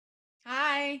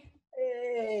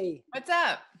Hey, What's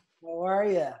up? how are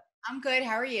you? I'm good.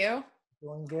 How are you?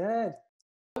 Doing good.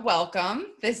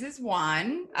 Welcome. This is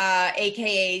Juan,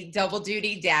 aka Double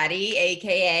Duty Daddy,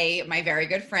 aka my very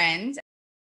good friend.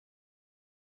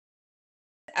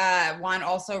 Juan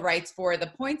also writes for The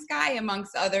Points Guy,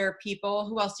 amongst other people.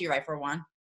 Who else do you write for, Juan?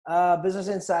 Business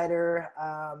Insider,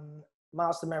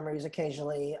 Miles to Memories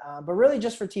occasionally, but really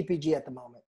just for TPG at the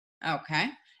moment. Okay.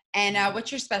 And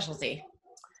what's your specialty?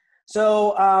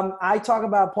 So I talk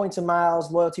about points and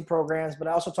miles, loyalty programs, but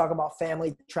I also talk about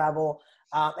family travel.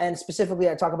 And specifically,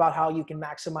 I talk about how you can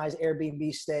maximize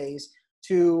Airbnb stays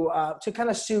to kind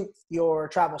of suit your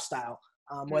travel style.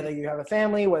 Whether you have a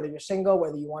family, whether you're single,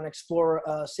 whether you want to explore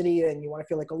a city and you want to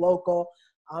feel like a local.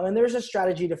 And there's a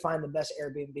strategy to find the best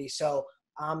Airbnb. So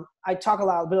I talk a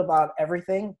little bit about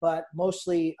everything, but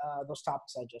mostly those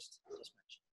topics I just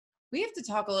mentioned. We have to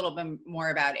talk a little bit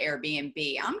more about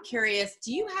Airbnb. I'm curious,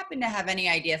 do you happen to have any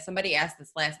idea, somebody asked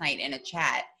this last night in a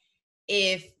chat,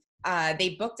 if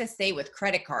they booked a stay with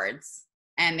credit cards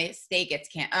and the stay gets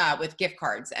with gift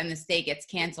cards and the stay gets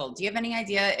canceled. Do you have any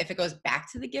idea if it goes back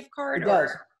to the gift card?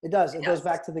 It does. It goes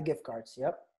back to the gift cards.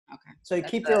 Yep. Okay. So you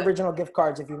keep your original gift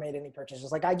cards if you made any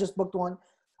purchases. Like I just booked one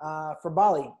for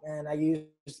Bali and I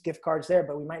used gift cards there,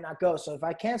 but we might not go. So if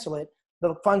I cancel it,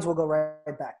 the funds will go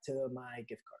right back to my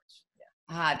gift cards.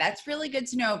 Yeah. That's really good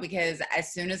to know because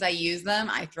as soon as I use them,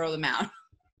 I throw them out.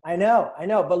 I know.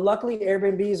 But luckily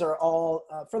Airbnbs are all,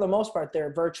 for the most part,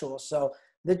 they're virtual. So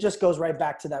that just goes right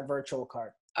back to that virtual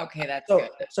card. Okay, that's good.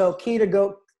 So key to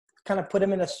go kind of put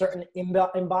them in a certain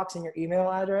inbox in your email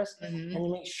address and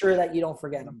you make sure that you don't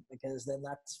forget them because then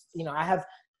that's, I have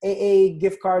AA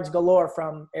gift cards galore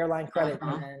from airline credit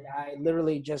and I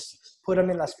literally just put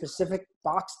them in a specific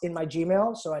box in my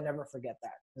Gmail so I never forget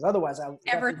that. Because otherwise I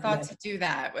never thought to do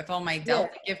that with all my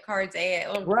Delta gift cards.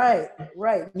 Right.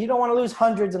 You don't want to lose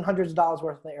hundreds and hundreds of dollars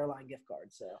worth of the airline gift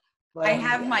cards. So I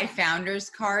have my founder's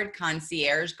card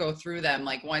concierge go through them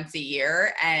like once a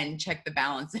year and check the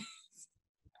balances.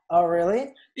 Oh,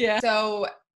 really? Yeah. So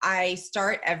I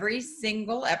start every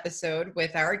single episode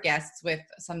with our guests with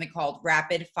something called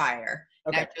rapid fire.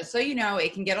 Okay. Now, just so you know,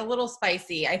 it can get a little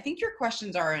spicy. I think your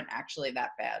questions aren't actually that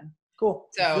bad. Cool.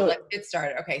 So let's get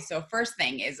started. Okay. So first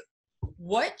thing is,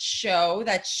 what show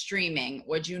that's streaming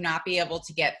would you not be able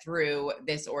to get through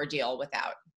this ordeal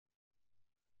without?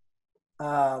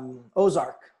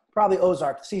 Ozark. Probably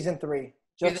Ozark, season 3.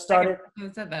 Just started.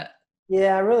 Who said that?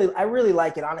 Yeah, I really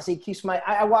like it. Honestly, it keeps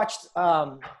I watched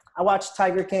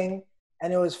Tiger King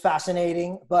and it was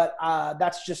fascinating, but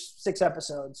that's just 6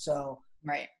 episodes. So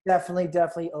right.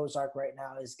 Definitely Ozark right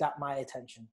now has got my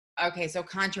attention. Okay, so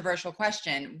controversial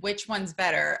question. Which one's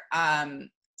better?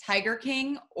 Tiger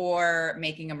King or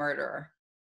Making a Murderer?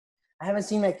 I haven't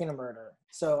seen Making a Murderer,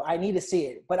 so I need to see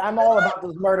it. But I'm all about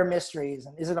those murder mysteries.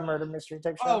 And is it a murder mystery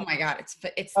type show? Oh my God,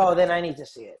 it's. Oh, then I need to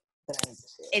see it.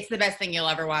 It's the best thing you'll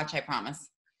ever watch, I promise.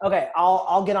 Okay,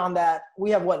 I'll get on that.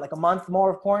 We have like a month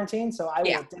more of quarantine, so I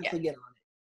will definitely get on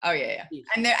it. Oh yeah.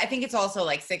 And I think it's also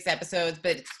like 6 episodes,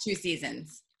 but it's 2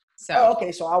 seasons. So. Oh,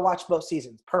 okay. So I'll watch both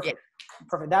seasons. Perfect. Yeah.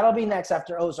 Perfect. That'll be next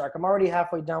after Ozark. I'm already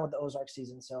halfway done with the Ozark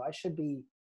season, so I should be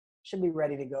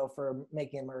ready to go for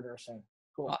Making a Murderer soon.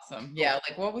 Cool. Awesome. Yeah.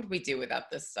 Like, what would we do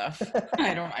without this stuff?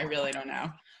 I really don't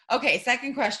know. Okay.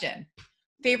 Second question.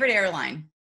 Favorite airline?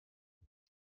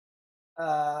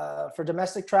 For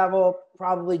domestic travel,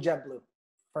 probably JetBlue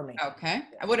for me. Okay.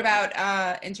 What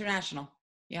about international?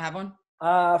 You have one?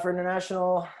 For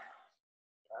international,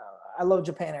 I love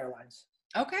Japan Airlines.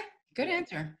 Okay. Good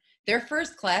answer. Their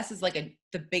first class is like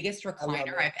the biggest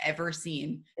recliner I've ever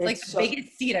seen. It's like the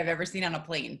biggest seat I've ever seen on a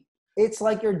plane. It's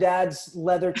like your dad's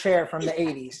leather chair from the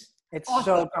 80s. It's awesome.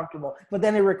 So comfortable. But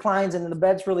then it reclines and the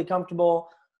bed's really comfortable.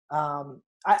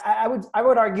 I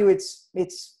would argue it's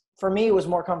for me, it was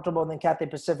more comfortable than Cathay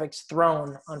Pacific's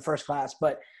throne on first class.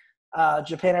 But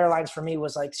Japan Airlines for me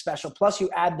was like special. Plus, you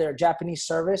add their Japanese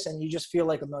service, and you just feel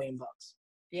like $1 million.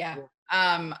 Yeah.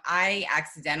 I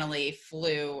accidentally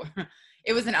flew.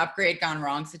 It was an upgrade gone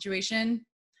wrong situation.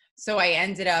 So I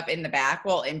ended up in the back,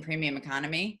 in premium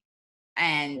economy.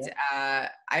 And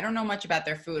I don't know much about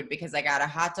their food because I got a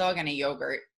hot dog and a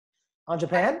yogurt. On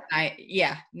Japan?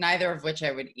 Neither of which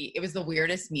I would eat. It was the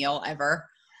weirdest meal ever.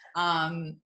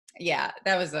 Yeah,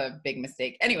 that was a big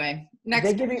mistake. Anyway, next.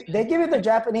 They give you the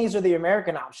Japanese or the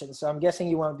American option, so I'm guessing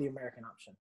you want the American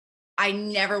option. I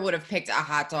never would have picked a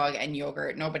hot dog and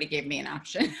yogurt. Nobody gave me an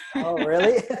option. Oh,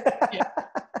 really? Yeah.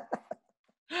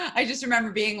 I just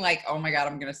remember being like, oh my God,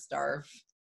 I'm going to starve.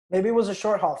 Maybe it was a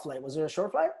short haul flight. Was it a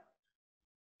short flight?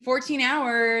 14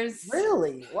 hours.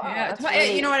 Really? Wow. Yeah.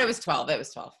 You know what? It was 12. It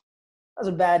was 12. That was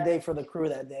a bad day for the crew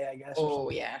that day, I guess. Oh,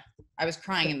 yeah. I was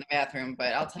crying in the bathroom,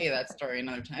 but I'll tell you that story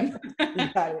another time. You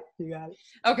got it. You got it.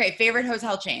 Okay. Favorite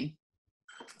hotel chain?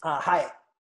 Hyatt,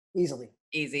 easily.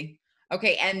 Easy.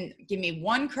 Okay. And give me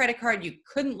one credit card you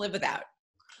couldn't live without.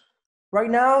 Right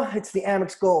now, it's the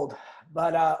Amex Gold,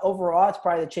 but overall, it's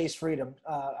probably the Chase Freedom.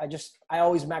 I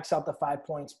always max out the 5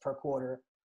 points per quarter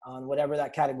on whatever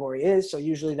that category is. So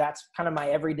usually that's kind of my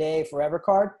everyday forever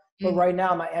card. But right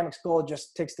now, my Amex Gold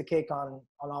just takes the cake on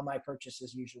all my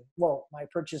purchases usually. Well, my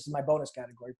purchases, my bonus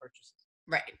category purchases.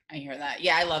 Right. I hear that.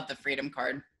 Yeah, I love the Freedom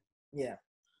card. Yeah.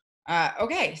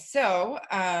 Okay, so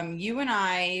you and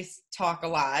I talk a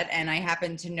lot, and I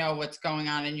happen to know what's going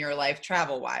on in your life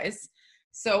travel-wise.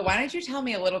 So why don't you tell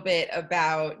me a little bit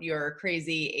about your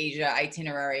crazy Asia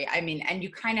itinerary? I mean, and you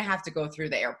kind of have to go through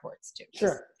the airports too.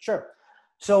 Sure.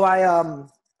 So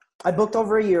I booked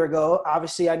over a year ago.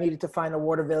 Obviously, I needed to find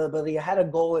award availability. I had a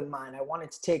goal in mind. I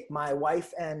wanted to take my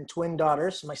wife and twin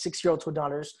daughters, my 6-year-old twin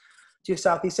daughters, to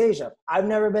Southeast Asia. I've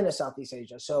never been to Southeast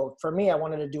Asia. So for me, I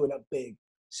wanted to do it up big.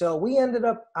 So I ended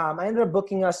up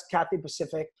booking us Cathay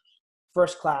Pacific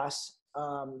first class.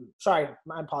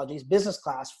 My apologies, business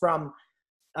class from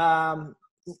from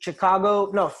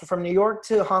New York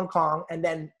to Hong Kong, and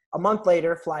then a month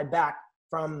later fly back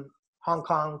from Hong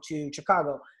Kong to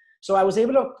Chicago. So I was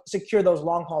able to secure those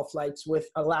long haul flights with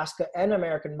Alaska and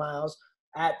American Miles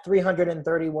at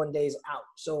 331 days out.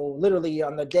 So literally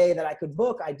on the day that I could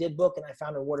book, I did book, and I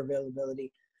found award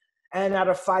availability. And out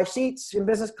of 5 seats in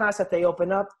business class that they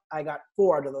opened up, I got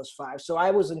 4 out of those 5. So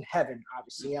I was in heaven,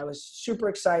 obviously. I was super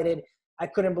excited. I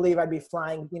couldn't believe I'd be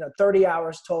flying, 30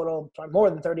 hours total, more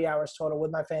than 30 hours total with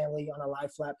my family on a lie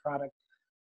flat product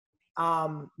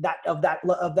of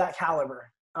that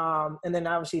caliber. And then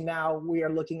obviously now we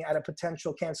are looking at a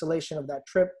potential cancellation of that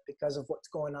trip because of what's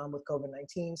going on with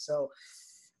COVID-19. So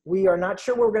we are not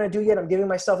sure what we're going to do yet. I'm giving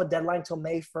myself a deadline till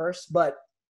May 1st, but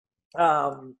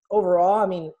overall, I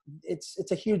mean,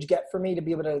 it's a huge get for me to be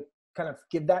able to kind of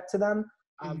give that to them.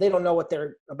 They don't know what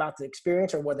they're about to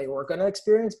experience or what they were going to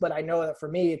experience, but I know that for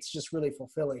me, it's just really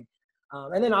fulfilling.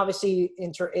 And then obviously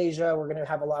Inter-Asia, we're going to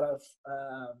have a lot of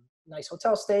nice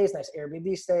hotel stays, nice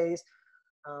Airbnb stays,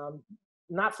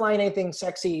 not flying anything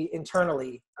sexy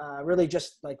internally, really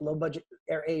just like low budget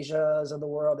Air Asias of the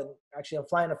world. And actually I'm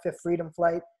flying a 5th Freedom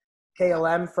flight.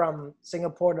 KLM from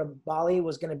Singapore to Bali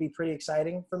was going to be pretty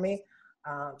exciting for me.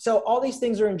 So all these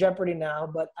things are in jeopardy now,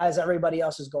 but as everybody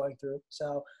else is going through.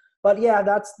 So, but yeah,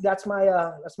 that's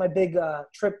my big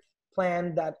trip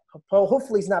plan that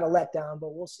hopefully is not a letdown,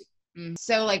 but we'll see.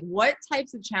 So like what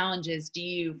types of challenges do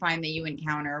you find that you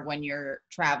encounter when you're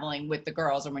traveling with the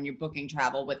girls or when you're booking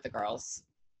travel with the girls?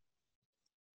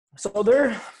 So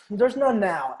there's none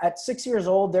now. At 6 years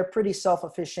old, they're pretty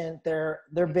self-efficient. They're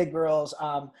big girls.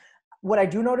 What I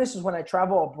do notice is when I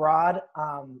travel abroad,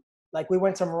 like we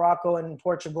went to Morocco and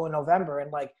Portugal in November,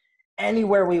 and like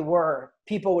anywhere we were,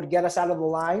 people would get us out of the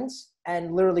lines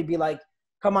and literally be like,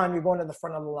 come on, you're going to the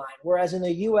front of the line. Whereas in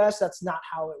the US, that's not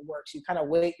how it works. You kind of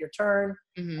wait your turn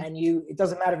and it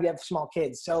doesn't matter if you have small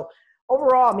kids. So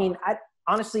overall, I mean,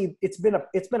 honestly, it's been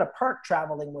a perk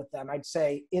traveling with them, I'd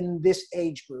say, in this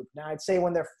age group. Now I'd say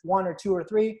when they're 1 or 2 or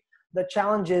 3, the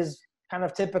challenge is kind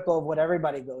of typical of what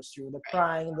everybody goes through, the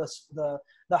crying,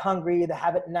 the hungry, the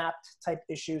haven't napped type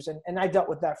issues. And I dealt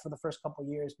with that for the first couple of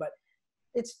years, but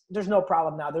there's no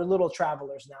problem now. They're little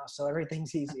travelers now, so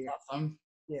everything's easier. That's awesome.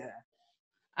 Yeah.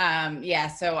 Yeah,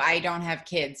 so I don't have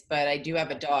kids, but I do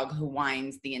have a dog who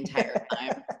whines the entire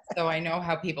time. So I know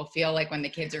how people feel like when the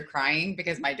kids are crying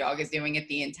because my dog is doing it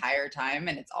the entire time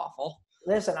and it's awful.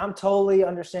 Listen, I'm totally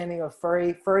understanding of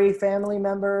furry family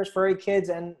members, furry kids,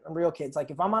 and real kids. Like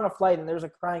if I'm on a flight and there's a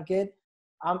crying kid,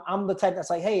 I'm the type that's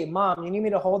like, hey, mom, you need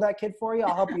me to hold that kid for you?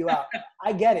 I'll help you out.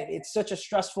 I get it. It's such a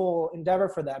stressful endeavor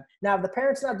for them. Now, if the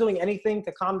parent's not doing anything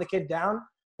to calm the kid down,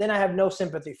 then I have no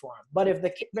sympathy for him. But if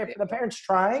the parent's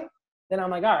trying, then I'm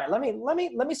like, all right, let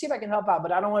me see if I can help out.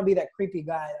 But I don't want to be that creepy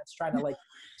guy that's trying to like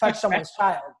touch someone's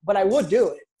child. But I would do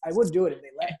it. I would do it if they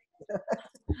let me.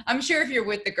 I'm sure if you're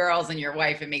with the girls and your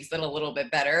wife, it makes it a little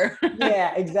bit better.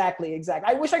 Yeah, exactly.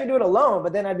 I wish I could do it alone,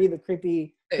 but then I'd be the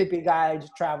creepy guy,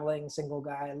 just traveling, single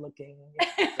guy looking.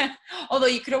 Although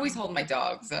you could always hold my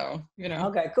dog, so,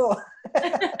 Okay, cool.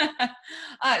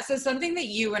 So something that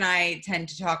you and I tend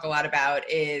to talk a lot about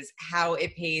is how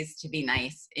it pays to be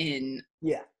nice in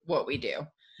what we do.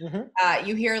 Mm-hmm.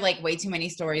 You hear like way too many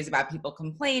stories about people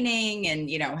complaining and,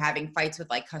 having fights with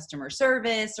like customer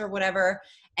service or whatever.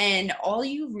 And all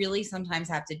you really sometimes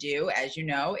have to do, as you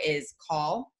know, is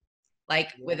call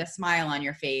with a smile on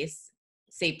your face,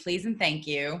 say please and thank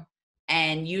you.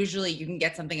 And usually you can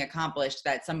get something accomplished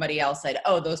that somebody else said,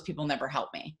 oh, those people never help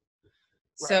me.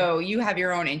 So you have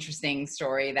your own interesting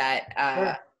story that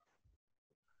Sure.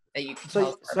 that you can tell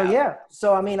us So about. yeah.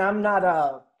 So I mean, I'm not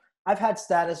I've had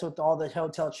status with all the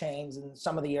hotel chains and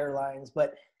some of the airlines,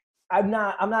 but I'm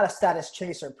not a status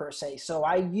chaser per se. So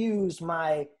I use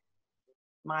my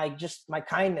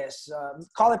kindness,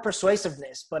 call it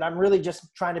persuasiveness, but I'm really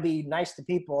just trying to be nice to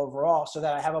people overall so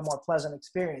that I have a more pleasant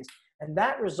experience. And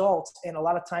that results in a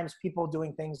lot of times people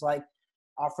doing things like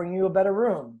offering you a better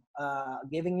room,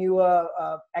 giving you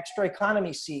a extra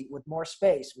economy seat with more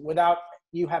space without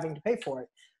you having to pay for it.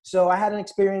 So I had an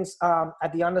experience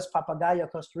at the Andes Papagayo,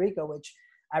 Costa Rica, which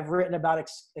I've written about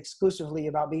exclusively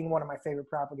about being one of my favorite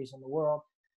properties in the world.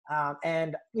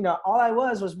 And all I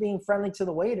was being friendly to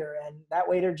the waiter, and that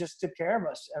waiter just took care of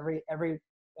us every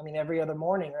other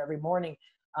morning or every morning,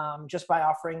 just by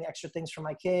offering extra things for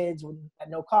my kids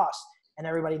at no cost. And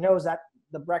everybody knows that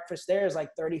the breakfast there is like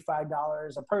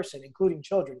 $35 a person, including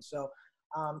children. So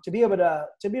to be able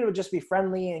to just be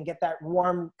friendly and get that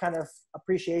warm kind of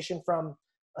appreciation from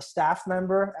a staff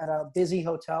member at a busy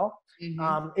hotel,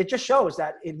 it just shows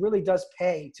that it really does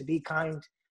pay to be kind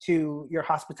to your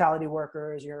hospitality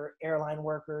workers, your airline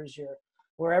workers, your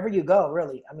wherever you go,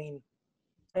 really. I mean,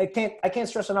 I can't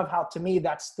stress enough how, to me,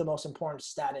 that's the most important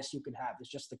status you could have, is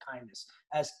just the kindness.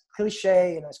 As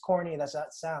cliche and as corny as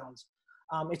that sounds,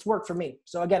 it's worked for me.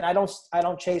 So again, I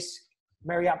don't chase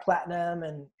Marriott Platinum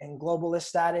and globalist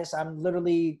status. I'm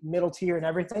literally middle tier and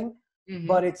everything,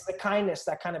 but it's the kindness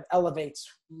that kind of elevates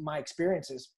my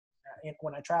experiences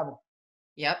when I travel.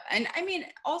 Yep. And I mean,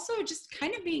 also just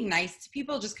kind of being nice to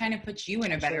people just kind of puts you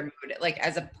in a better mood, like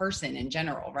as a person in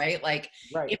general, right? Like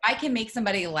if I can make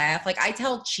somebody laugh, like I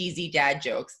tell cheesy dad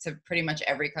jokes to pretty much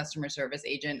every customer service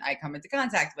agent I come into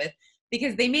contact with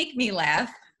because they make me laugh.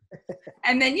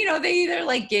 And then, they either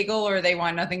like giggle or they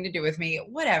want nothing to do with me,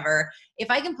 whatever.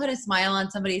 If I can put a smile on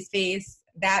somebody's face,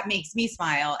 that makes me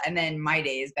smile. And then my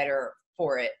day is better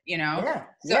for it, Yeah.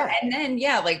 So, yeah. and then,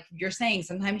 like you're saying,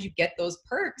 sometimes you get those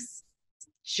perks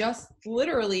just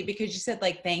literally because you said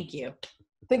like, thank you.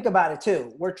 Think about it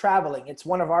too. We're traveling. It's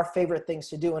one of our favorite things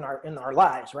to do in our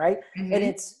lives, right? And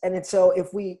it's so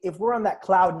if we're on that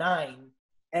cloud nine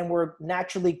and we're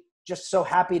naturally just so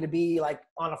happy to be like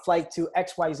on a flight to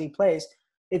XYZ place,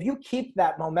 if you keep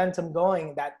that momentum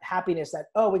going, that happiness, that,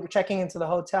 oh, we're checking into the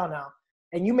hotel now,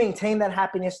 and you maintain that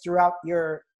happiness throughout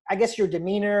your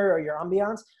demeanor or your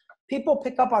ambiance, people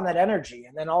pick up on that energy.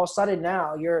 And then all of a sudden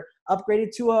now you're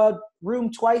upgraded to a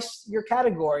room twice your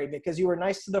category because you were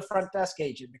nice to the front desk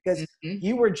agent, because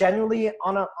you were genuinely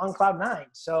on cloud nine.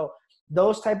 So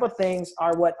those type of things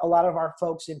are what a lot of our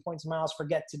folks in Points and Miles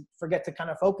forget to kind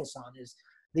of focus on. Is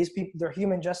these people, they're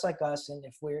human just like us. And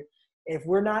if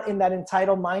we're not in that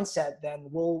entitled mindset, then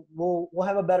we'll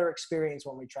have a better experience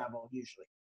when we travel usually.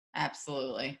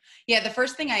 Absolutely. Yeah. The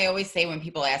first thing I always say when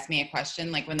people ask me a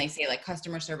question, like when they say like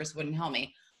customer service wouldn't help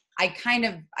me, I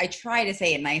try to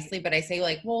say it nicely, but I say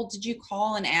like, well, did you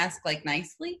call and ask like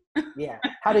nicely? Yeah.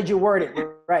 How did you word it?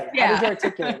 Right. Yeah. How did you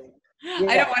articulate it?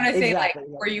 Yeah, I don't want to say exactly.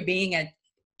 like, were you being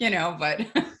but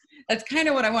that's kind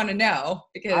of what I want to know,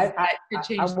 because that could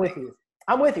change.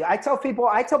 I'm with you. I tell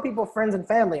people, friends and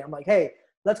family, I'm like, hey,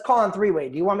 let's call on three-way.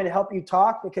 Do you want me to help you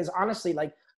talk? Because honestly,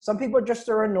 like, some people just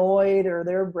are annoyed, or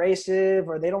they're abrasive,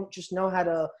 or they don't just know how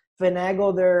to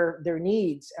finagle their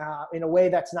needs in a way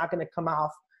that's not going to come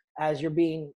off as you're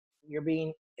being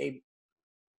a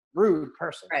rude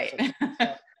person. Right.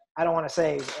 So I don't want to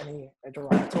say any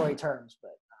derogatory terms,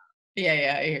 but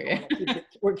yeah, I hear you.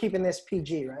 We're keeping this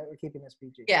PG, right? We're keeping this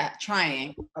PG. Yeah,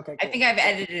 trying. Okay. Cool. I think I've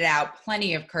edited out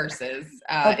plenty of curses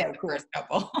okay, in the cool. first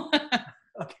couple.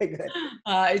 Okay, good.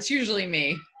 It's usually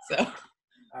me, so.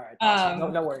 All right.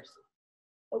 Awesome. No worries.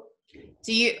 Oh.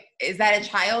 Is that a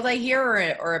child I hear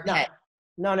or a pet?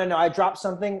 No. I dropped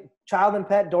something. Child and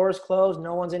pet, doors closed.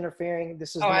 No one's interfering.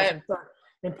 This is the most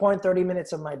important 30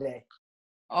 minutes of my day.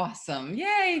 Awesome.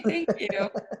 Yay. Thank you.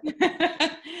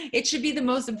 It should be the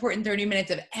most important 30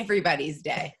 minutes of everybody's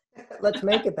day. Let's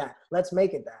make it that.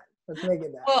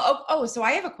 Well, so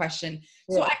I have a question.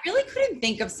 Yeah. So I really couldn't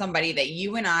think of somebody that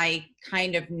you and I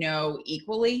kind of know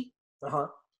equally.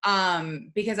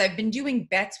 Because I've been doing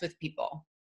bets with people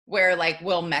where like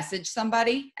we'll message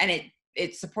somebody and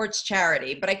it supports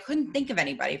charity, but I couldn't think of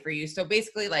anybody for you. So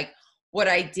basically like what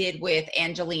I did with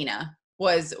Angelina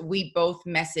was we both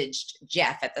messaged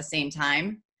Jeff at the same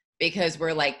time, because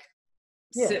we're like,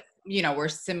 we're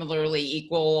similarly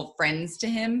equal friends to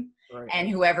him. Right. And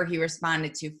whoever he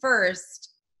responded to first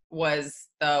was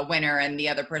the winner, and the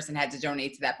other person had to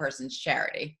donate to that person's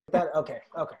charity. Okay.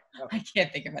 I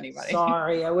can't think of anybody.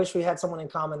 Sorry, I wish we had someone in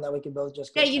common that we could both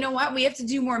just. Yeah, you know what? We have to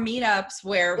do more meetups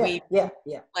where we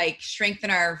like strengthen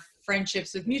our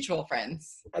friendships with mutual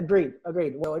friends. Agreed.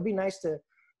 Well, it'd be nice to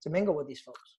mingle with these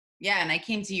folks. Yeah, and I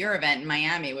came to your event in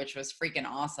Miami, which was freaking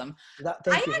awesome.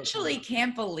 Thank you. I actually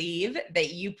can't believe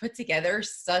that you put together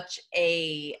such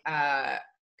a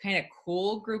kind of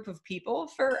cool group of people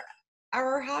for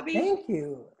our hobby. Thank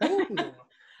you.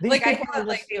 Like I thought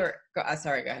like they were,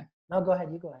 sorry, go ahead. No, go ahead.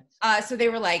 You go ahead. So they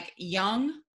were like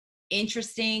young,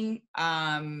 interesting,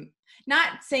 not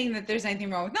saying that there's anything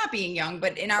wrong with not being young,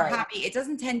 but in our hobby, it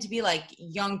doesn't tend to be like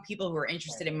young people who are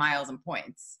interested in miles and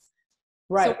points.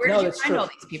 Right. So where did you find all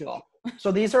these people?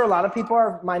 So these are a lot of people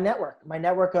are my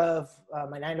network of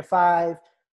my 9 to 5,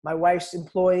 my wife's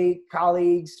employee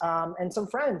colleagues, and some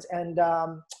friends. And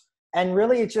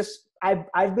really it's just,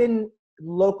 I've been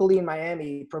locally in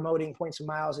Miami promoting Points and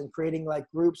Miles and creating like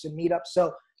groups and meetups.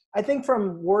 So I think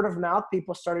from word of mouth,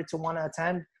 people started to want to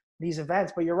attend these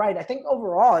events, but you're right. I think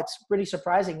overall it's pretty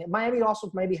surprising. Miami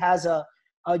also maybe has a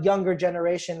younger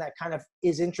generation that kind of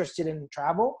is interested in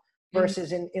travel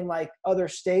versus in like other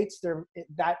states there,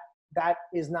 that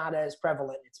is not as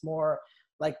prevalent. It's more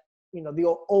like, you know,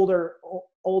 the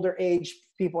older age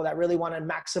people that really want to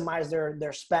maximize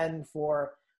their spend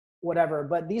for whatever.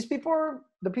 But these people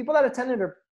the people that attended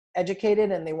are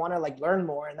educated and they want to like learn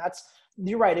more. And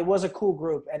you're right. It was a cool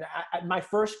group. And my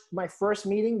first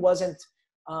meeting wasn't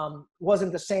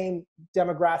the same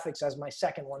demographics as my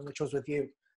second one, which was with you.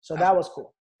 So that was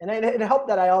cool. And it helped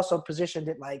that I also positioned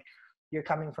it like, you're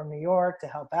coming from New York to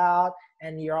help out,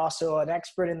 and you're also an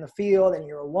expert in the field, and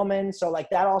you're a woman. So like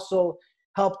that also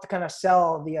helped to kind of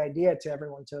sell the idea to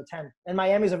everyone to attend. And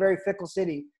Miami is a very fickle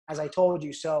city, as I told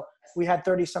you. So we had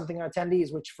 30 something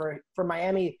attendees, which for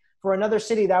Miami, for another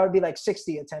city, that would be like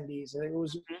 60 attendees. It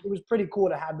was pretty cool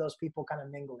to have those people kind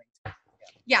of mingling.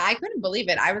 Yeah, I couldn't believe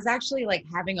it. I was actually like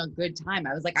having a good time.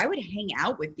 I was like, I would hang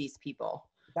out with these people.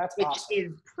 Which awesome.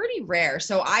 is pretty rare.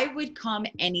 So I would come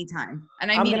anytime. And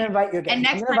I'm going to invite you again. And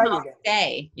next time I'll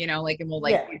stay, you know, like, and we'll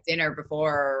like do dinner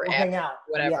before or hang out.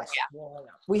 Whatever. Yes, yeah. We'll hang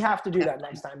out. We have to do that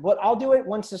next time. But I'll do it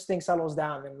once this thing settles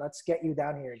down, and let's get you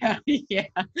down here again.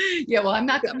 Yeah. Well, I'm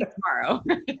not coming tomorrow.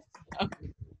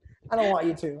 I don't want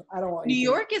you to. New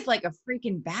York is like a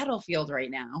freaking battlefield right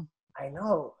now. I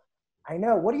know.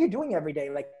 What are you doing every day?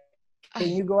 Like, can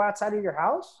you go outside of your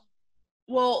house?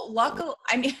 Well, luckily,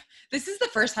 I mean, this is the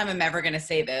first time I'm ever going to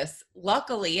say this.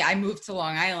 Luckily, I moved to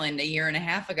Long Island a year and a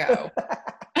half ago.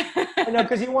 I know,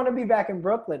 because you want to be back in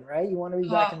Brooklyn, right? You want to be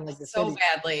back in like the so city.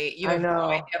 Badly. You have no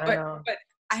idea. But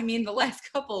I mean, the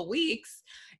last couple of weeks,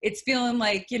 it's feeling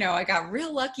like, you know, I got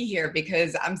real lucky here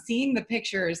because I'm seeing the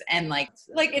pictures and like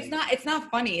it's not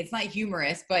funny. It's not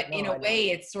humorous, but in a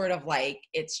way, it's sort of like,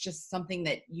 it's just something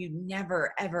that you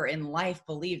never, ever in life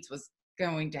believed was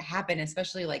going to happen,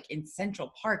 especially like in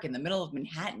Central Park in the middle of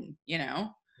Manhattan, you know?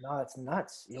 No, it's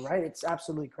nuts. You're right. It's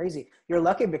absolutely crazy. You're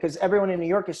lucky because everyone in New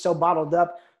York is so bottled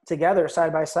up together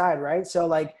side by side, right? So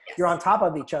like you're on top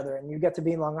of each other, and you get to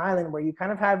be in Long Island where you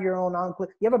kind of have your own enclave.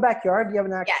 You have a backyard? You have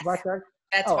an actual backyard?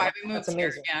 That's why we moved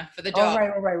here. Yeah, for the dog.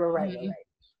 Right.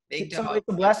 Big so dog. it's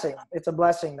a blessing. It's a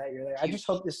blessing that you're there.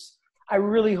 I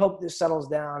really hope this settles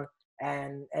down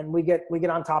and we get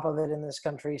on top of it in this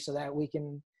country so that we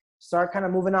can start kind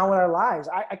of moving on with our lives.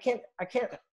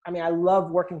 I mean, I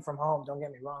love working from home, don't get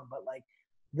me wrong, but like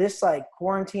this, like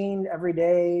quarantine every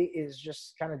day is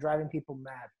just kind of driving people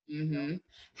mad. Mm-hmm.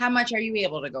 How much are you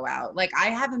able to go out? Like I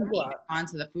haven't even gone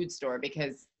to the food store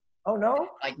because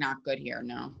like not good here.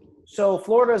 No. So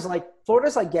Florida's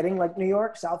like getting like New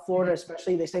York, South Florida,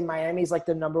 especially. They say Miami's like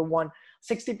the number one.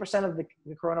 60% of the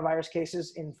coronavirus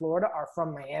cases in Florida are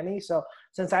from Miami. So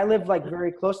since I live like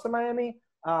very close to Miami,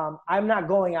 I'm not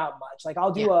going out much. Like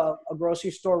I'll do a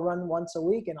grocery store run once a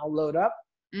week and I'll load up.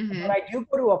 Mm-hmm. But I do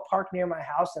go to a park near my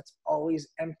house that's always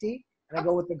empty. And I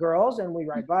go with the girls and we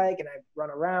ride bike and I run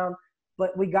around.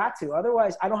 But we got to.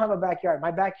 Otherwise, I don't have a backyard.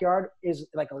 My backyard is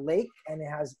like a lake and it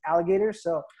has alligators.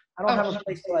 So I don't have a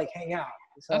place to like hang out.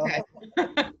 So. Okay.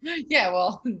 Yeah,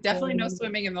 well, definitely no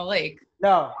swimming in the lake.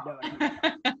 No.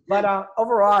 But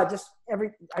overall, I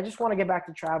just want to get back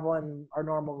to travel and our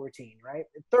normal routine, right?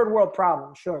 Third world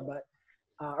problem, sure, but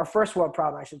or first world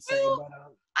problem, I should say. Well,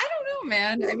 but I don't know,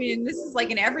 man. I mean, this is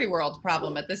like an every world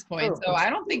problem at this point, so I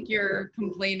don't think you're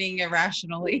complaining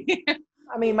irrationally.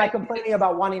 I mean, my complaining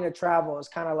about wanting to travel is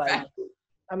kind of like,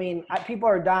 I mean, people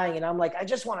are dying, and I'm like, I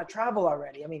just want to travel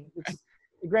already. I mean, it's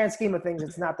the grand scheme of things,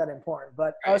 it's not that important.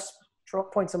 But us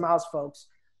Points and Miles folks,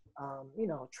 you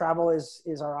know, travel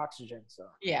is our oxygen. So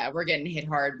yeah, we're getting hit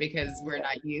hard because we're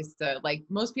not used to, like,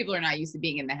 most people are not used to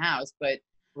being in the house, but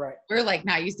we're like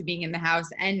not used to being in the house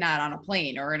and not on a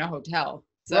plane or in a hotel.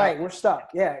 So, we're stuck.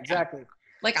 Yeah, exactly.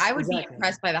 Like I would be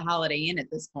impressed by the Holiday Inn at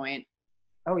this point.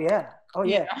 Oh yeah. Oh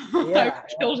You yeah. know, I would Yeah.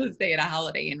 kill to stay at a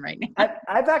Holiday Inn right now.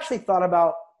 I've actually thought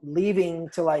about leaving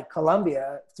to like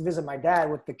Colombia to visit my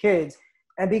dad with the kids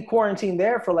and be quarantined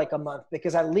there for like a month,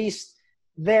 because at least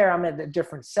there I'm in a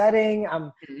different setting.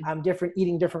 Mhm. I'm different,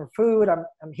 eating different food.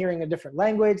 I'm hearing a different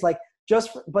language. Like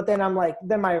but then I'm like,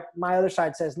 then my other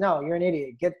side says, no, you're an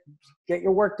idiot. Get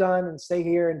your work done and stay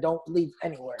here and don't leave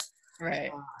anywhere.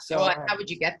 Right. So Well, how would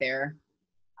you get there?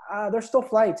 there's still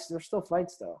flights. There's still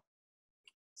flights though.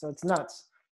 So it's nuts.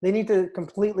 They need to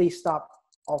completely stop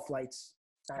all flights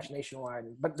nationwide,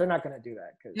 but they're not going to do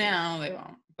that. No, they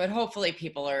won't. But hopefully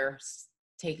people are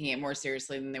taking it more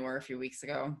seriously than they were a few weeks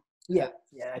ago. Yeah,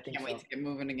 I I think can't so. wait to get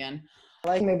moving again.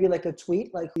 Like maybe like a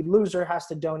tweet, like the loser has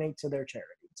to donate to their charity.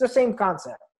 It's the same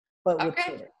concept, but with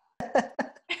Okay. Twitter.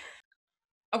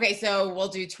 Okay, so we'll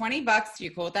do $20.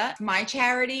 You cool with that? My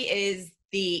charity is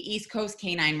the East Coast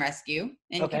Canine Rescue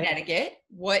in Okay. Connecticut.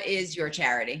 What is your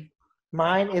charity?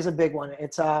 Mine is a big one.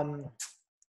 It's March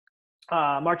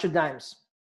of Dimes.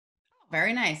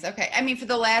 Very nice. Okay. I mean, for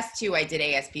the last two, I did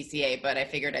ASPCA, but I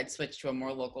figured I'd switch to a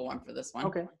more local one for this one.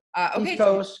 Okay. Okay. East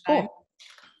Coast. Cool.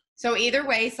 So either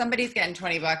way, somebody's getting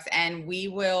 $20 and we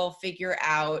will figure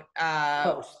out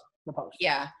The post.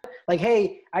 Yeah. Like,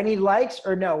 hey, I need likes,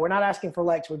 or no, we're not asking for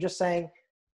likes. We're just saying.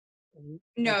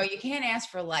 No, you can't ask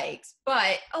for likes,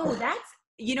 but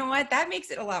you know what? That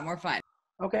makes it a lot more fun.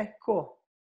 Okay, cool.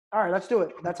 All right, let's do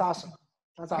it. That's awesome.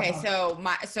 Okay, so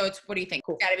it's, what do you think?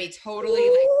 Cool. It's got to be totally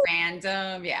like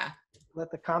random. Yeah. Let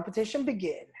the competition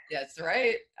begin. That's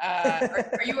right.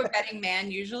 Are you a betting man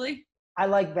usually? I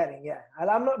like betting, yeah.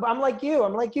 I'm like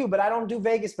you, but I don't do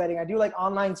Vegas betting. I do like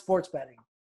online sports betting.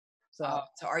 So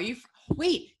are you?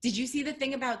 Wait, did you see the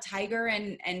thing about Tiger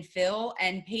and Phil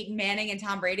and Peyton Manning and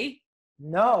Tom Brady?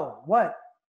 No, what?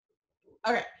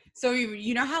 Okay, so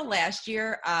you know how last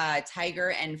year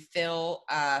Tiger and Phil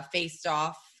faced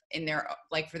off in their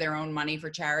for their own money for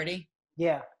charity?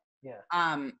 Yeah.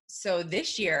 So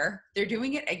this year they're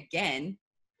doing it again.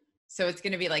 So it's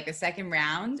going to be like the second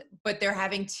round, but they're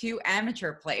having two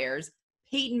amateur players,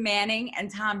 Peyton Manning and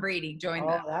Tom Brady, join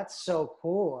them. Oh, that's so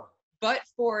cool. But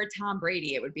for Tom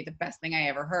Brady, it would be the best thing I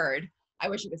ever heard. I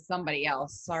wish it was somebody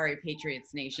else. Sorry,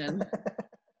 Patriots Nation.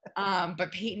 But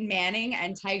Peyton Manning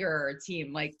and Tiger are a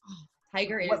team. Like,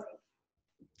 Tiger is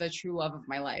the true love of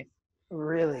my life.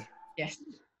 Really? Yes.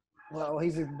 Well,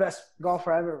 he's the best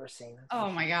golfer I've ever seen.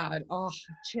 Oh my God. Oh,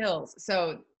 chills.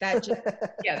 So that just,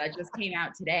 that just came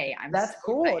out today. That's so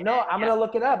cool. excited. No, I'm going to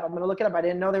look it up. I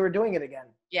didn't know they were doing it again.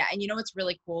 Yeah. And you know what's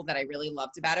really cool that I really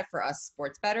loved about it for us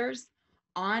sports bettors?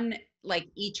 On like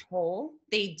each hole,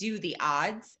 they do the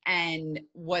odds and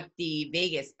what the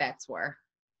Vegas bets were.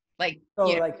 Like,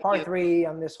 like par 3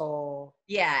 on this hole.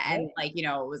 Yeah. And like, it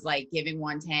was like giving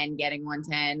 110, getting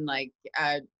 110, like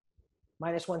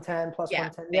minus 110, plus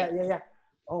 110. Yeah.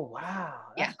 Oh, wow.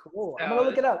 That's cool. So I'm going to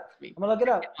look it up.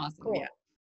 Awesome. Cool. Yeah.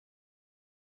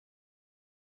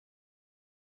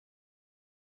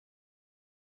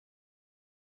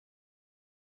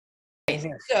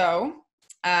 Okay, so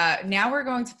now we're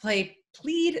going to play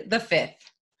Plead the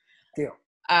Fifth. Deal.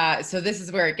 So this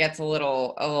is where it gets a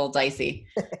little dicey.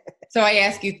 So I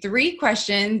ask you 3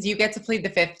 questions. You get to plead the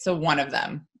fifth to one of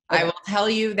them. Okay. I will tell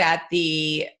you that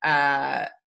the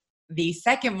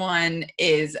second one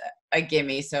is a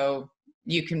gimme, so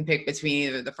you can pick between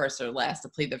either the first or last to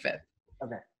plead the fifth.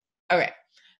 Okay.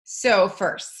 So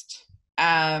first,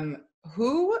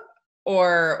 who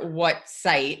or what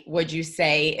site would you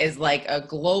say is like a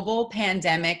global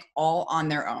pandemic all on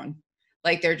their own?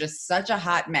 Like they're just such a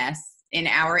hot mess in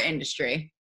our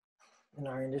industry. In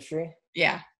our industry?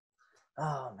 Yeah.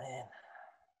 Oh, man.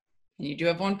 You do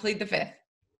have one, plead the fifth.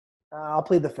 I'll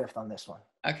plead the fifth on this one.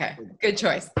 Okay. Good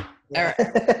choice. Yeah. All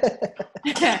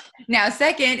right. Now,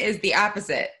 second is the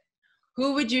opposite.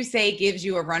 Who would you say gives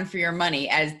you a run for your money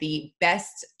as the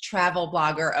best travel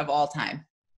blogger of all time?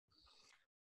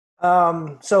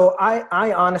 So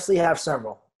I honestly have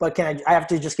several, but I have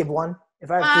to just give one? If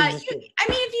I have to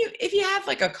if you have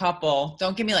like a couple,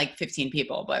 don't give me like 15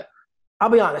 people, but I'll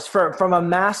be honest, from a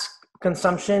mass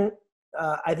consumption,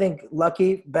 I think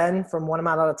Lucky Ben from One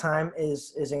Amount at a Time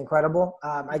is incredible.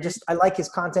 I like his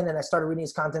content, and I started reading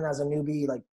his content as a newbie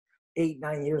like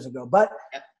 8-9 years ago. But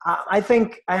I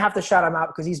think I have to shout him out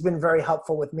because he's been very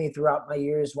helpful with me throughout my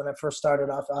years when I first started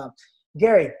off.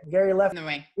 Gary left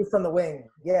View from the Wing.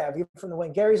 Yeah, View from the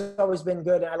Wing. Gary's always been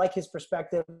good, and I like his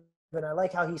perspective, and I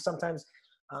like how he sometimes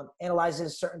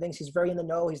analyzes certain things. He's very in the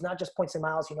know. He's not just points and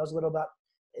miles. He knows a little about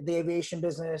the aviation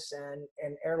business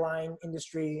and airline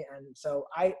industry. And so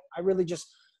I really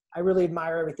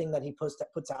admire everything that he puts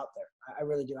out there. I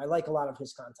really do. I like a lot of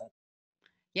his content.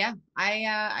 Yeah,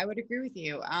 I would agree with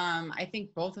you. I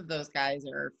think both of those guys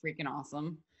are freaking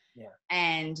awesome. Yeah.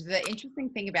 And the interesting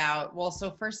thing about, well,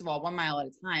 so first of all, 1 mile at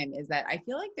a time is that I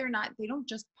feel like they don't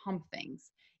just pump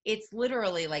things. It's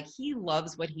literally like he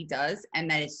loves what he does,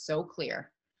 and that is so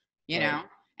clear, you Right. know.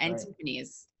 And Right. Tiffany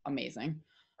is amazing.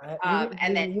 You,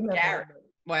 And then you met Garrett, her.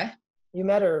 what? You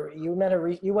met her. You met her.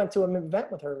 You went to an event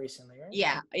with her recently, right?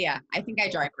 Yeah. I think I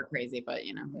Cool. drive her crazy, but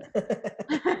you know.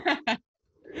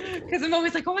 Because I'm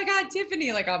always like, oh my God,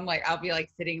 Tiffany. Like I'll be like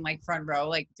sitting like front row,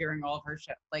 like during all of her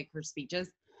like her speeches.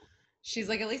 She's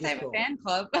like, at least I She's have a cool. fan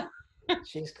club.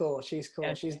 She's cool. She's cool.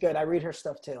 Yeah. She's good. I read her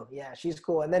stuff too. Yeah, she's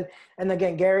cool. And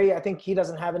again, Gary, I think he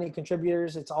doesn't have any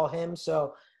contributors. It's all him.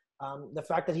 So the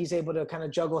fact that he's able to kind of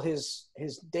juggle his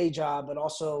day job, but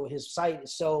also his site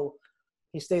is so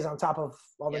he stays on top of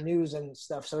all the news and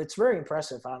stuff. So it's very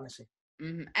impressive, honestly.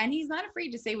 Mm-hmm. And he's not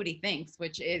afraid to say what he thinks,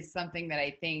 which is something that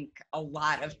I think a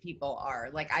lot of people are.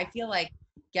 Like, I feel like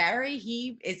Gary,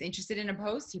 he is interested in a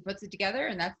post, he puts it together,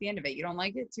 and that's the end of it. You don't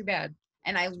like it? Too bad.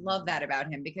 And I love that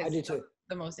about him because I do too.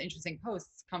 the most interesting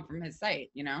posts come from his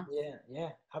site, you know? Yeah, yeah.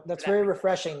 That's very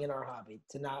refreshing in our hobby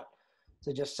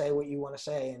to just say what you want to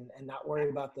say and not worry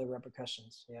about the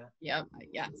repercussions. Yeah. Yep.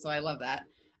 Yeah. So I love that.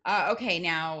 Okay,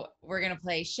 now we're gonna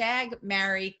play Shag,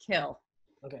 Marry, Kill.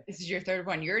 Okay. This is your third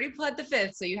one. You already pled the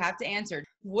fifth, so you have to answer.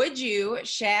 Would you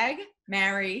shag,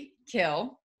 marry,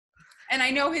 kill? And I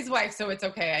know his wife, so it's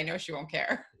okay. I know she won't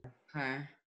care. Okay.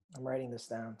 I'm writing this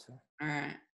down too. All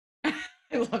right.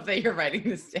 I love that you're writing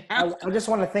this down. I just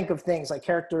want to think of things like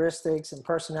characteristics and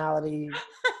personality.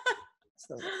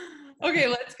 Okay,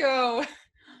 let's go.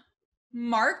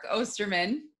 Mark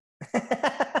Osterman.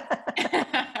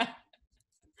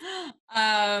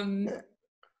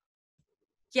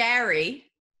 Gary.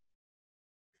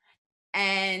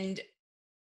 And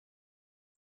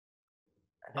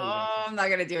I'm not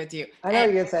gonna do it to you. I know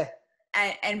you're gonna say.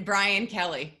 And Brian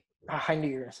Kelly. I knew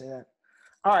you were gonna say that.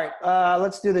 All right,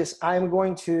 let's do this. I'm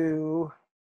going to.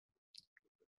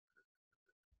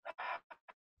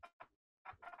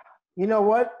 You know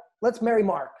what? Let's marry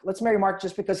Mark. Let's marry Mark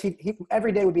just because he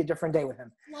every day would be a different day with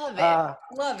him. Love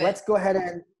it. Love it. Let's go ahead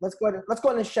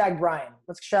and shag Brian.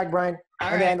 Let's shag Brian,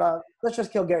 then let's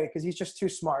just kill Gary because he's just too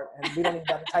smart, and we don't need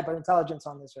that type of intelligence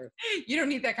on this earth. You don't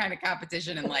need that kind of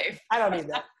competition in life. I don't need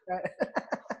that.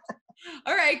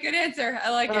 All right, good answer. I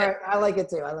like it. Right, I like it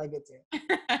too.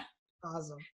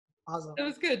 Awesome. That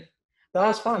was good. That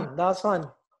was fun.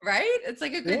 Right? It's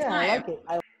like a good time. I like it.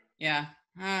 Yeah.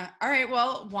 All right.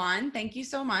 Well, Juan, thank you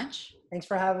so much. Thanks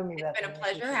for having me. It's been a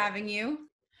pleasure having you.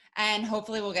 And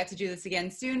hopefully we'll get to do this again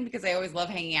soon because I always love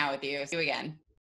hanging out with you. See you again.